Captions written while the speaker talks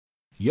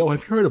Yo,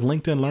 have you heard of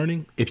LinkedIn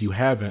Learning? If you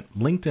haven't,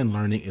 LinkedIn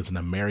Learning is an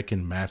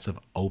American massive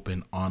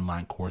open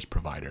online course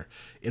provider.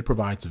 It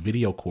provides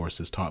video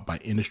courses taught by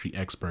industry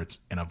experts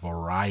in a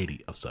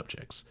variety of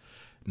subjects.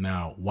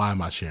 Now, why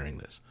am I sharing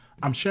this?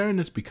 I'm sharing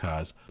this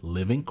because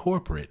Living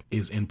Corporate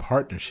is in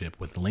partnership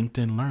with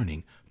LinkedIn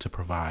Learning to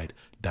provide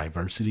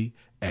diversity,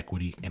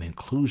 equity, and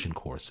inclusion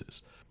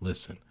courses.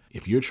 Listen,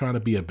 if you're trying to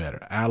be a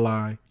better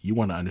ally, you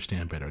want to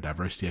understand better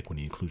diversity,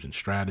 equity, inclusion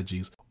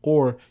strategies,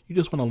 or you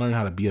just want to learn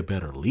how to be a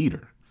better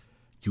leader,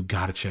 you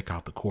got to check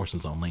out the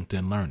courses on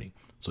LinkedIn Learning.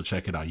 So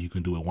check it out. You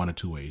can do it one of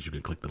two ways. You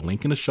can click the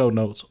link in the show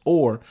notes,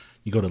 or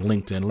you go to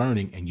LinkedIn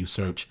Learning and you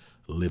search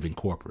Living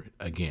Corporate.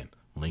 Again,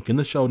 link in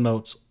the show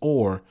notes,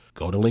 or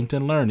go to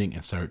LinkedIn Learning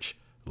and search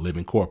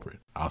Living Corporate.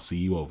 I'll see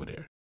you over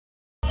there.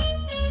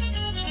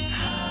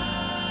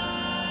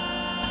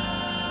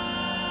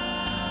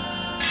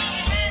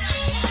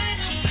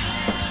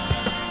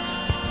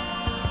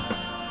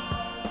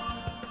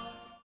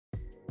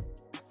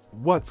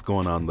 What's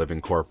going on, Living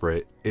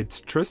Corporate?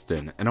 It's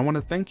Tristan, and I want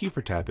to thank you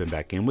for tapping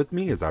back in with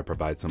me as I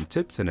provide some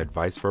tips and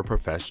advice for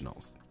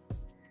professionals.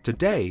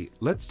 Today,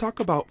 let's talk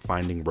about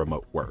finding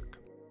remote work.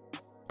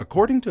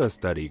 According to a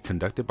study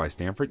conducted by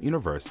Stanford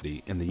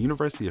University and the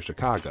University of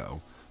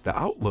Chicago, the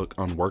outlook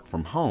on work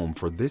from home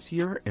for this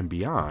year and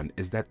beyond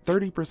is that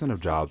 30%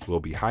 of jobs will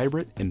be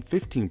hybrid and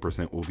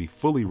 15% will be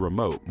fully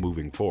remote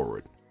moving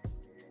forward.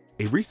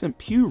 A recent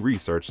Pew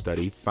Research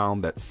study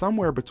found that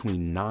somewhere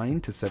between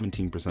 9 to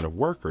 17% of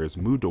workers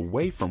moved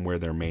away from where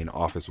their main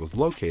office was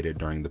located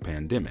during the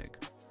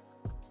pandemic.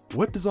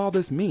 What does all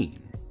this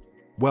mean?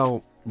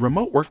 Well,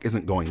 remote work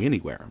isn't going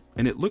anywhere,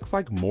 and it looks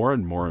like more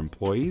and more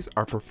employees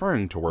are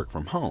preferring to work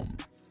from home.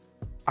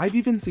 I've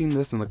even seen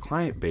this in the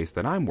client base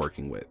that I'm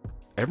working with.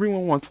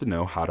 Everyone wants to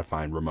know how to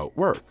find remote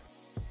work.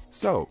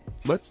 So,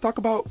 let's talk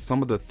about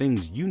some of the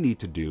things you need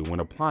to do when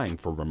applying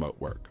for remote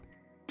work.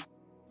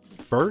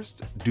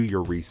 First, do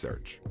your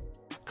research.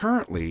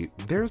 Currently,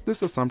 there's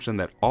this assumption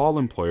that all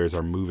employers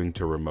are moving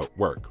to remote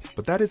work,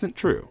 but that isn't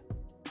true.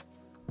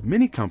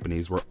 Many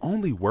companies were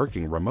only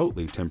working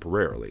remotely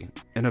temporarily,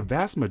 and a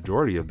vast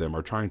majority of them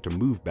are trying to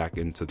move back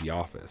into the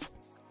office.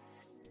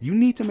 You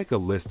need to make a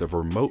list of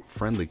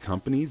remote-friendly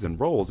companies and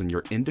roles in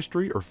your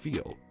industry or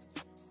field.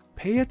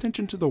 Pay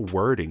attention to the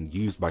wording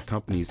used by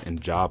companies in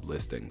job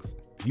listings.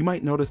 You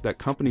might notice that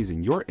companies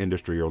in your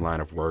industry or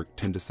line of work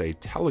tend to say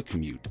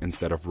telecommute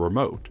instead of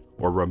remote,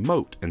 or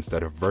remote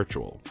instead of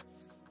virtual.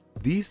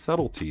 These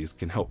subtleties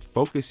can help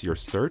focus your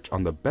search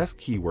on the best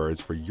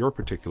keywords for your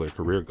particular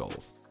career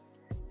goals.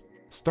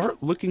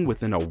 Start looking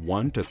within a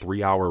 1 to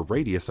 3 hour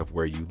radius of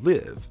where you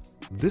live.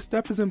 This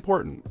step is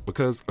important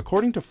because,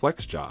 according to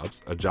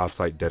FlexJobs, a job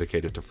site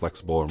dedicated to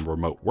flexible and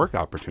remote work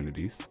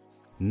opportunities,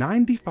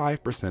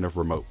 95% of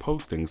remote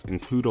postings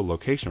include a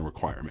location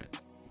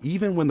requirement,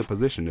 even when the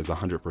position is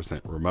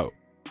 100% remote.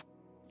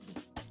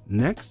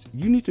 Next,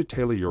 you need to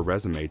tailor your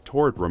resume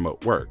toward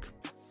remote work.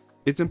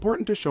 It's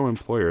important to show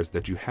employers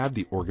that you have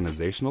the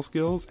organizational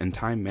skills and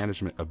time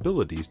management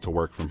abilities to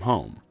work from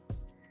home.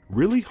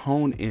 Really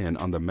hone in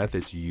on the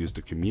methods you use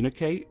to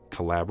communicate,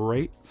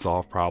 collaborate,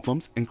 solve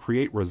problems, and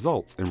create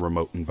results in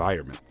remote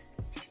environments.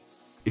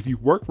 If you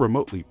worked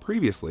remotely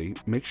previously,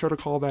 make sure to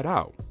call that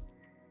out.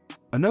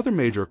 Another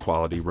major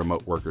quality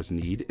remote workers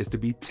need is to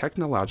be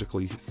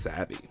technologically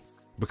savvy.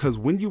 Because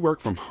when you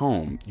work from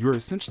home, you're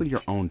essentially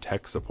your own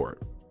tech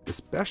support,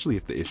 especially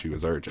if the issue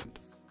is urgent.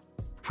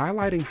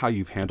 Highlighting how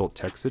you've handled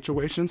tech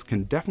situations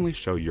can definitely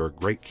show you're a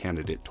great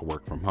candidate to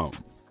work from home.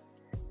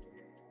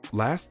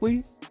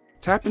 Lastly,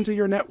 tap into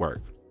your network.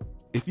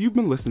 If you've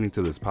been listening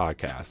to this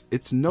podcast,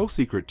 it's no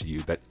secret to you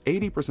that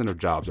 80% of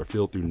jobs are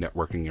filled through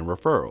networking and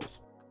referrals.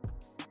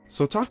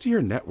 So talk to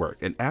your network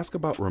and ask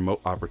about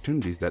remote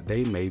opportunities that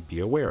they may be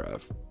aware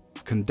of.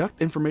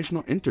 Conduct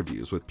informational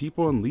interviews with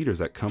people and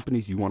leaders at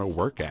companies you want to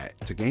work at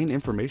to gain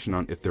information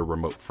on if they're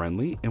remote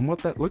friendly and what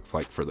that looks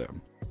like for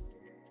them.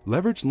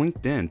 Leverage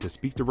LinkedIn to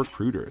speak to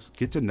recruiters,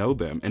 get to know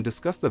them, and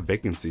discuss the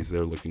vacancies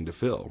they're looking to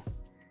fill.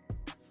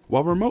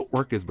 While remote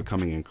work is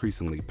becoming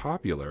increasingly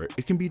popular,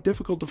 it can be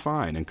difficult to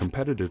find and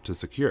competitive to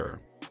secure.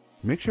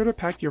 Make sure to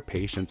pack your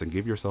patience and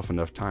give yourself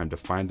enough time to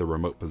find the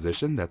remote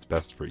position that's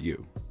best for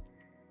you.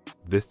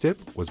 This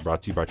tip was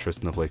brought to you by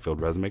Tristan of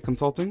Layfield Resume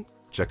Consulting.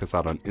 Check us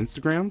out on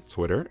Instagram,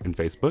 Twitter, and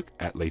Facebook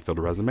at Layfield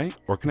Resume,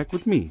 or connect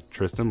with me,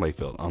 Tristan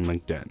Layfield, on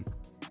LinkedIn.